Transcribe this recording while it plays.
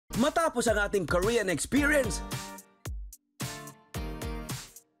Matapos ang ating Korean experience,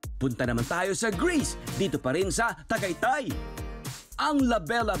 punta naman tayo sa Greece, dito pa rin sa Tagaytay. Ang La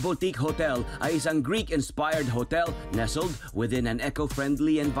Bella Boutique Hotel ay isang Greek-inspired hotel nestled within an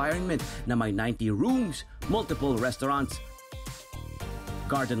eco-friendly environment na may 90 rooms, multiple restaurants,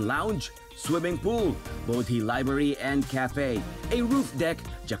 garden lounge, swimming pool, Bodhi library and cafe, a roof deck,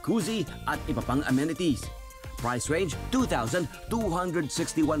 jacuzzi at iba pang amenities. Price range, 2,261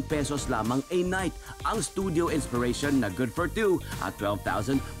 pesos lamang a night. Ang studio inspiration na good for two at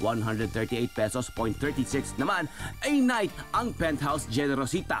 12,138 pesos .36 naman a night. Ang penthouse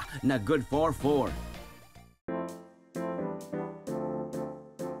generosita na good for four.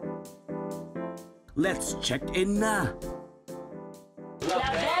 Let's check in na. La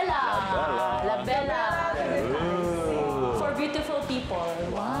Bella. La Bella. For beautiful people.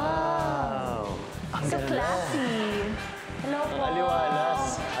 Wow. So classy. Hello po.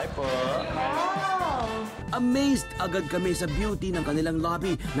 Aliwalas. Hi po. Wow. Amazed agad kami sa beauty ng kanilang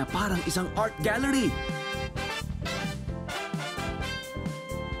lobby na parang isang art gallery.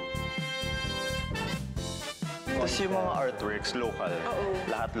 Tapos yung mga artworks, local.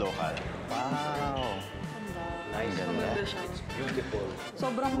 Lahat local. Wow. Nice. Ganda. It's beautiful.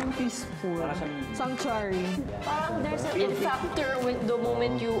 Sobrang peaceful. Sanctuary. Parang there's an it factor with the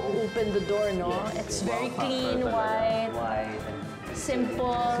moment you open the door, no? It's very clean, white,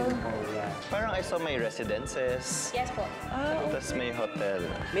 simple. Parang I saw may residences. Yes po. Tapos may hotel.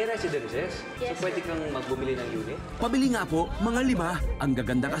 May residences? Yes, so pwede kang magbumili ng unit? Pabili nga po, mga 5. Ang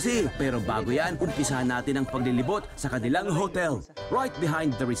gaganda kasi. Pero bago yan, umpisahan natin ang paglilibot sa kanilang hotel. Right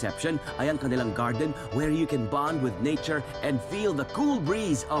behind the reception ay ang kanilang garden where you can bond with nature and feel the cool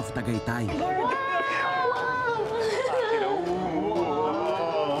breeze of Tagaytay.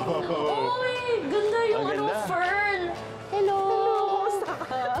 Uy, ganda yung ano, fern. Hello.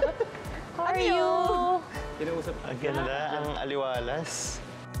 How are you? Ang ganda, ang aliwalas.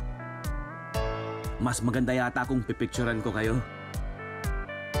 Mas maganda yata kung pipicturan ko kayo.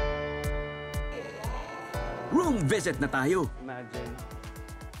 Room visit na tayo. Imagine.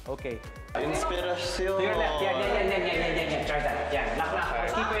 Okay. Inspirasyon. To your left. Yan. Try that. Yan. Lock.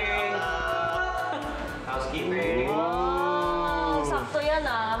 Housekeeping. Housekeeping. Wow, sakto yan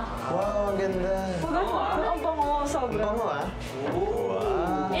ah. Wow, ang ganda. Ang bango, sobra. Bango ah.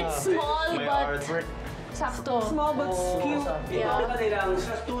 Wow. It's small May but artwork. sakto. Small but cute. Ito ang kanilang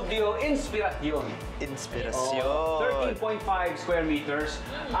sa studio inspirasyon. Inspirasyon. 13.5 square meters.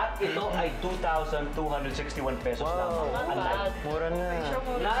 At ito ay 2,261 pesos lang. Not bad. Mura na.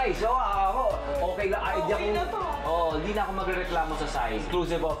 Nice! So, ako, okay lang. Idea Okay na to. hindi na ako magreklamo sa size.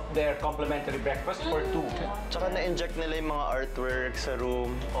 Inclusive of their complimentary breakfast for 2. Tsaka na-inject nila yung mga artwork sa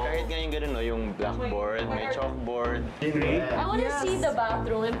room. Kahit nga yung gano'n, no, yung blackboard, may chalkboard. Jinri? I wanna see the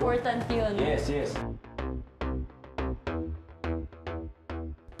bathroom. Important yun. Yes.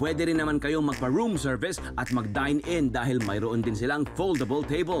 Pwede rin naman kayong magpa-room service at mag-dine-in dahil mayroon din silang foldable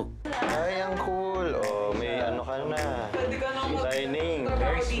table. Ay, ang cool. Oh, may ano ka na. Pwede ka nang Dining.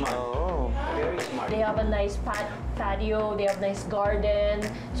 Very smart. Oo. Very smart. They have a nice patio. They have nice garden.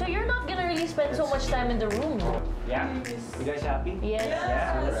 So you're not gonna really spend so much time in the room. Yeah? You guys happy? Yes.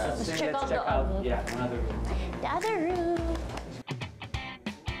 Yeah. Let's check out the another room. The other room.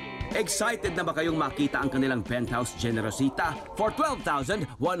 Excited na ba kayong makita ang kanilang penthouse generosita? For 12,138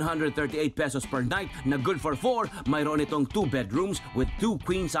 pesos per night na good for 4, mayroon itong 2 bedrooms with 2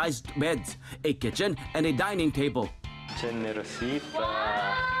 queen-sized beds, a kitchen, and a dining table. Generosita.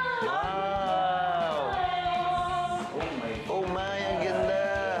 Wow! Oh my, ang ganda!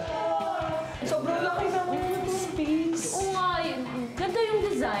 Sobrang laki ng space. Oo nga, ganda yung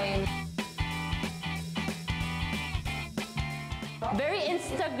design. Very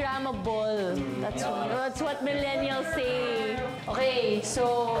Instagrammable. That's what millennials say. Okay,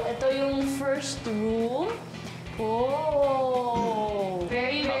 so ito yung first room. Oh,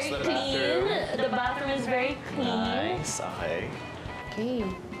 very How's the clean. bathroom? The bathroom is very clean. Nice, okay. Okay.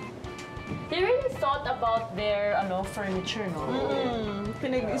 They really thought about their furniture, no?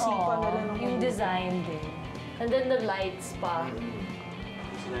 Pinag-isipan nila ng Yung design din. And then the lights pa.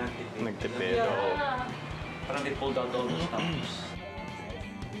 Nagtipid. Yeah. Parang they pulled out all the stops.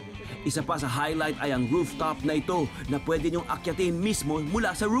 Isa pa sa highlight ay ang rooftop na ito na pwede niyong akyatin mismo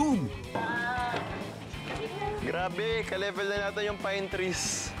mula sa room. Grabe, ka-level na natin yung pine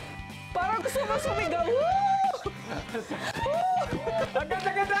trees. Parang gusto mo sumigaw. Ganda!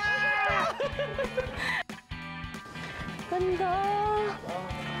 Ganda!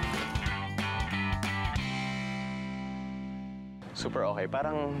 Super okay.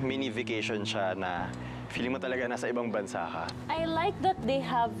 Parang mini vacation siya na feeling mo talaga nasa ibang bansa ka. I like that they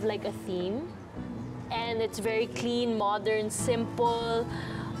have like a theme. And it's very clean, modern, simple.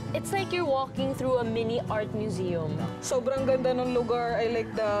 It's like you're walking through a mini art museum. Sobrang ganda ng lugar. I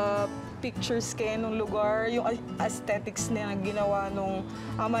like the pictures ng lugar, yung aesthetics na ginawa nung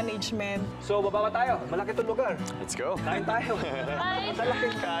management. So, baba tayo. Malaki itong lugar. Let's go. Kain tayo. Hi!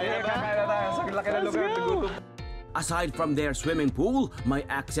 Kaya ba? Kaya na tayo. Sa laki ng lugar. Nagutom. Aside from their swimming pool, may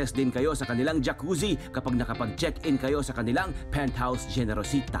access din kayo sa kanilang jacuzzi kapag nakapag-check-in kayo sa kanilang penthouse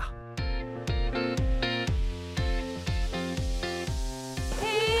generosita.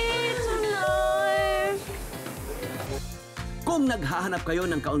 Kung naghahanap kayo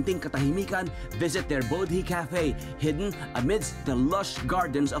ng kaunting katahimikan, visit their Bodhi Cafe, hidden amidst the lush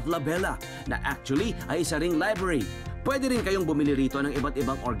gardens of La Bella, na actually ay isa ring library. Pwede rin kayong bumili rito ng iba't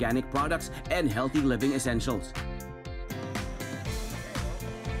ibang organic products and healthy living essentials.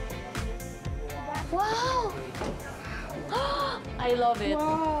 Wow! I love it.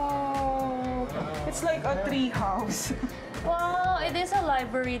 Wow! It's like a tree house. Wow, it is a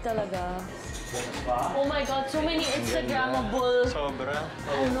library talaga. Oh my God, so many Instagrammable. Sobra.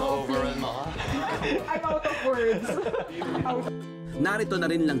 Ano, Overall mo ka. I'm out of words. Narito na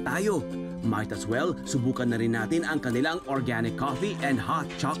rin lang tayo. Might as well, subukan na rin natin ang kanilang organic coffee and hot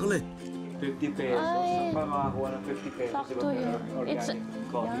chocolate. 50 pesos. Ay. Para makakuha ng 50 pesos. Sakto yun. Organic It's-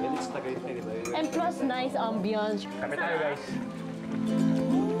 coffee. yeah. And it's Tagaytay, diba? And plus, nice ambience. Kape tayo, guys.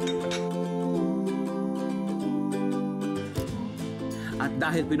 At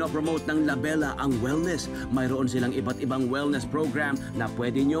dahil pinopromote ng La Bella ang wellness, mayroon silang iba't ibang wellness program na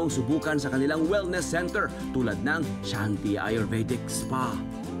pwede nyong subukan sa kanilang wellness center tulad ng Shanti Ayurvedic Spa,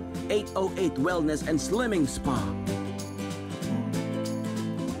 808 Wellness and Slimming Spa,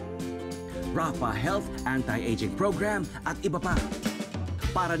 Rapa Health Anti-Aging Program at iba pa.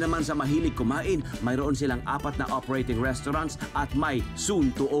 Para naman sa mahilig kumain, mayroon silang 4 na operating restaurants at may soon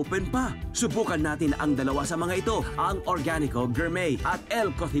to open pa. Subukan natin ang dalawa sa mga ito, ang Organico Gourmet at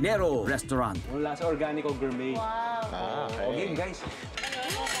El Cocinero Restaurant. Mula sa Organico Gourmet. Wow. Okay, guys.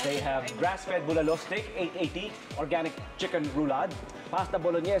 They have grass-fed bulalo steak, 880, organic chicken roulade, pasta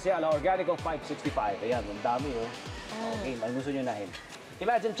bolognese ala Organico 565. Ayan, ang dami, oh. Okay, gusto nyo nahin.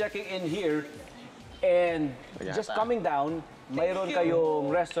 Imagine checking in here and just coming down, mayroon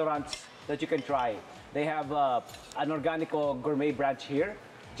kayong restaurants that you can try. They have an Organico Gourmet branch here,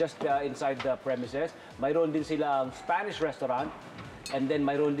 just inside the premises. Mayroon din silang Spanish restaurant, and then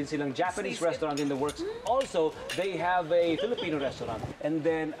mayroon din silang Japanese restaurant in the works. Also, they have a Filipino restaurant. And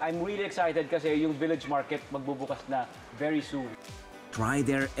then, I'm really excited kasi yung Village Market magbubukas na very soon. Try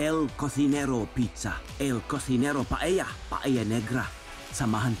their El Cocinero Pizza, El Cocinero Paella, Paella Negra.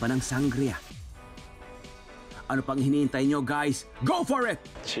 Samahan pa ng sangria. Ano pang hinihintay nyo, guys? Go for it!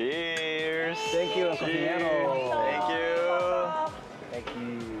 Cheers! Thank you, Cocinero. Thank you! Thank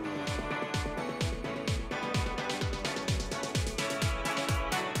you.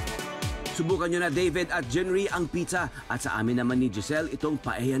 Subukan nyo na, David at Jinri, ang pizza at sa amin naman ni Giselle itong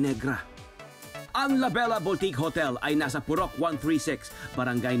Paella Negra. Ang La Bella Boutique Hotel ay nasa Purok 136,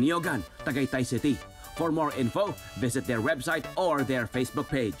 Barangay Niogan, Tagaytay City. For more info, visit their website or their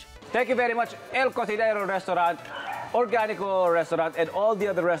Facebook page. Thank you very much, El Cocinero Restaurant, Organico Restaurant, and all the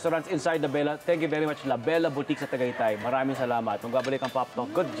other restaurants inside La Bella. Thank you very much, La Bella Boutique sa Tagaytay. Maraming salamat. Magbabalik ang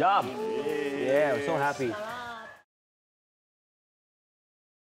PopTalk. Good job! Yeah, we're so happy.